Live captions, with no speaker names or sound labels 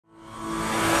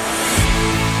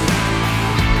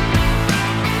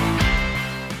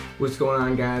What's going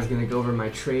on, guys? Gonna go over my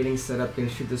trading setup. Gonna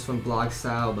shoot this one vlog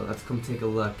style, but let's come take a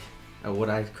look at what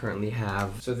I currently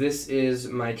have. So this is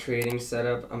my trading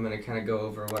setup. I'm gonna kind of go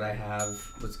over what I have,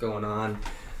 what's going on.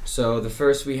 So the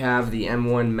first we have the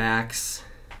M1 Max.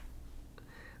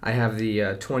 I have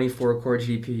the 24 core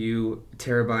GPU,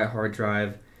 terabyte hard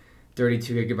drive,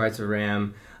 32 gigabytes of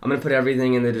RAM. I'm gonna put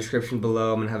everything in the description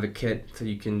below. I'm gonna have a kit so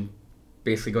you can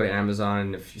basically go to Amazon,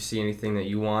 and if you see anything that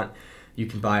you want, you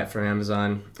can buy it from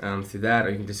Amazon through that,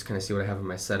 or you can just kind of see what I have in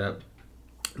my setup.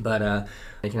 But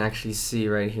you can actually see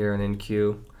right here on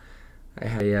NQ, I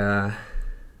have a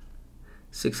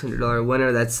 $600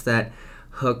 winner. That's that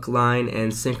hook, line,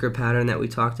 and sinker pattern that we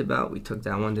talked about. We took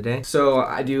that one today. So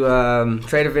I do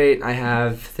Tradovate. I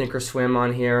have Thinkorswim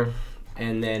on here,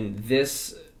 and then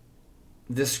this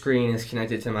screen is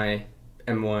connected to my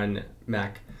M1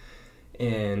 Mac.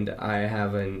 And I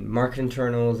have a market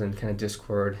internals and kind of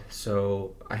Discord,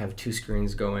 so I have two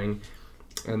screens going.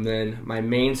 And then my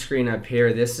main screen up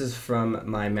here, this is from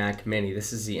my Mac Mini.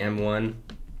 This is the M1,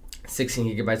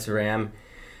 16 gigabytes of RAM.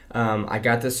 I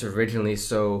got this originally,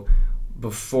 so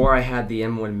before I had the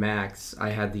M1 Max, I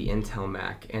had the Intel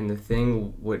Mac, and the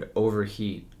thing would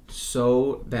overheat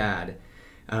so bad.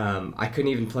 I couldn't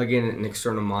even plug in an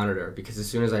external monitor, because as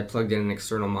soon as I plugged in an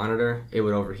external monitor, it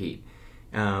would overheat.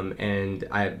 And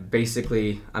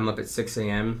I'm up at 6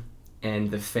 a.m.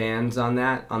 and the fans on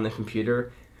the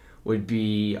computer would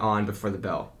be on before the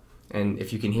bell. And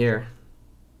if you can hear,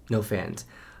 no fans.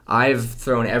 I've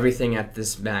thrown everything at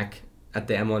this Mac, at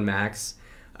the M1 Max.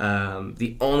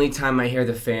 The only time I hear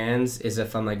the fans is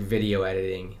if I'm like video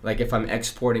editing. Like if I'm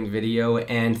exporting video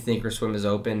and Thinkorswim is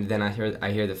open, then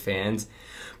I hear the fans.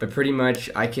 But pretty much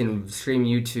I can stream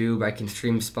YouTube, I can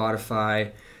stream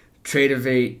Spotify,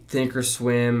 Tradovate,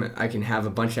 Thinkorswim. I can have a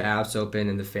bunch of apps open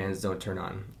and the fans don't turn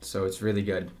on. So it's really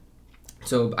good.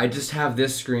 So I just have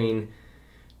this screen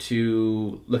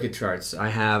to look at charts. I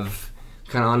have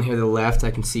kind of on here to the left, I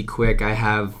can see quick. I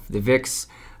have the VIX,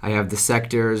 I have the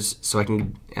sectors, so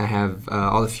I have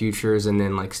all the futures, and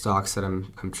then like stocks that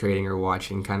I'm trading or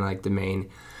watching, kind of like the main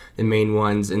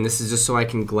ones. And this is just so I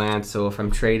can glance. So if I'm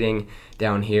trading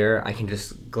down here, I can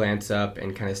just glance up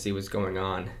and kind of see what's going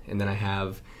on. And then I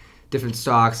have different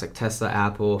stocks like Tesla,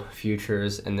 Apple,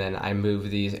 futures, and then I move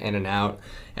these in and out.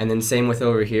 And then same with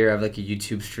over here, I have like a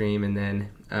YouTube stream, and then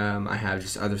I have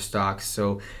just other stocks.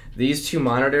 So these two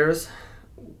monitors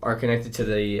are connected to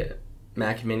the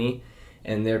Mac Mini,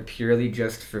 and they're purely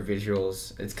just for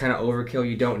visuals. It's kind of overkill.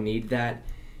 You don't need that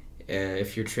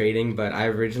if you're trading, but I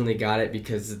originally got it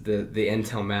because the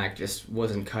Intel Mac just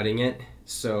wasn't cutting it.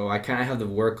 So I kind of have the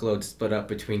workload split up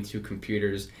between two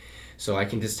computers, so I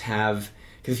can just have,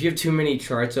 because if you have too many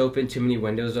charts open, too many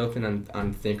windows open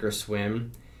on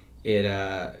Thinkorswim,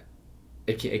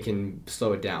 it can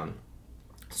slow it down.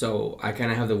 So I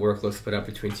kind of have the workload split up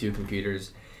between two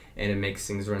computers, and it makes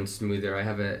things run smoother. I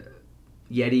have a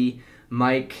Yeti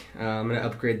mic. I'm gonna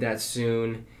upgrade that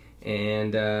soon,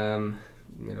 and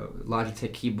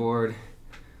Logitech keyboard,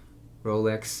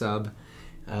 Rolex sub.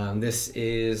 This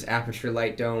is Aperture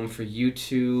Light Dome for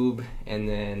YouTube, and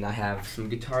then I have some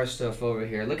guitar stuff over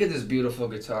here. Look at this beautiful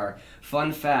guitar.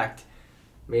 Fun fact,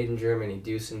 made in Germany,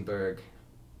 Duesenberg.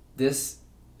 This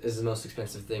is the most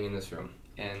expensive thing in this room,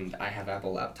 and I have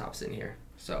Apple laptops in here.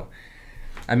 So,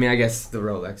 I mean, I guess the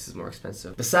Rolex is more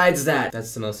expensive. Besides that,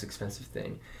 that's the most expensive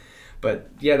thing. But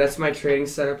yeah, that's my trading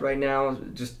setup right now.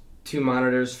 Just two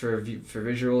monitors for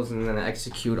visuals, and then I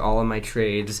execute all of my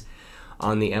trades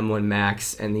on the M1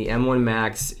 Max. And the M1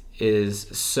 Max is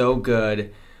so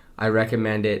good. I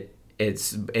recommend it.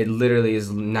 It literally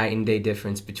is night and day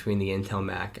difference between the Intel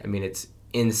Mac. I mean, it's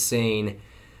insane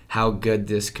how good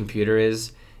this computer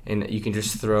is, and you can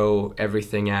just throw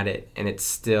everything at it, and it's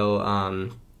still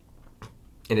and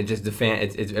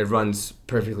it runs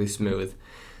perfectly smooth.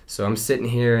 So I'm sitting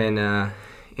here in a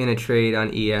trade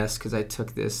on ES because I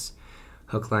took this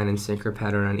hook, line, and sinker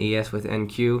pattern on ES with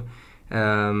NQ.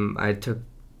 I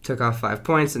took off 5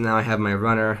 points, and now I have my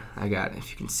runner. I got,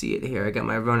 if you can see it here, I got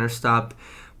my runner stop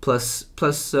plus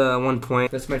 1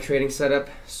 point. That's my trading setup.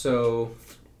 So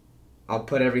I'll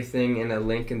put everything in a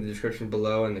link in the description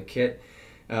below, in the kit.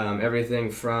 Everything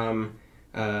from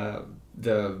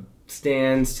the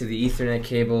stands to the Ethernet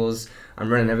cables.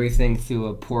 I'm running everything through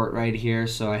a port right here,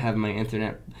 so I have my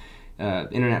internet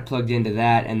plugged into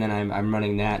that, and then I'm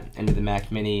running that into the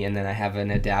Mac Mini, and then I have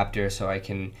an adapter so I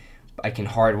can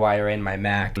hardwire in my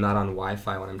Mac. I'm not on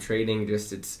Wi-Fi when I'm trading.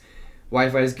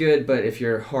 Wi-Fi is good, but if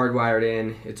you're hardwired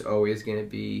in, it's always going to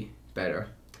be better.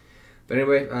 But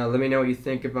anyway, let me know what you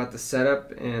think about the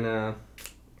setup, and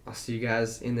I'll see you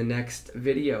guys in the next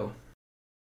video.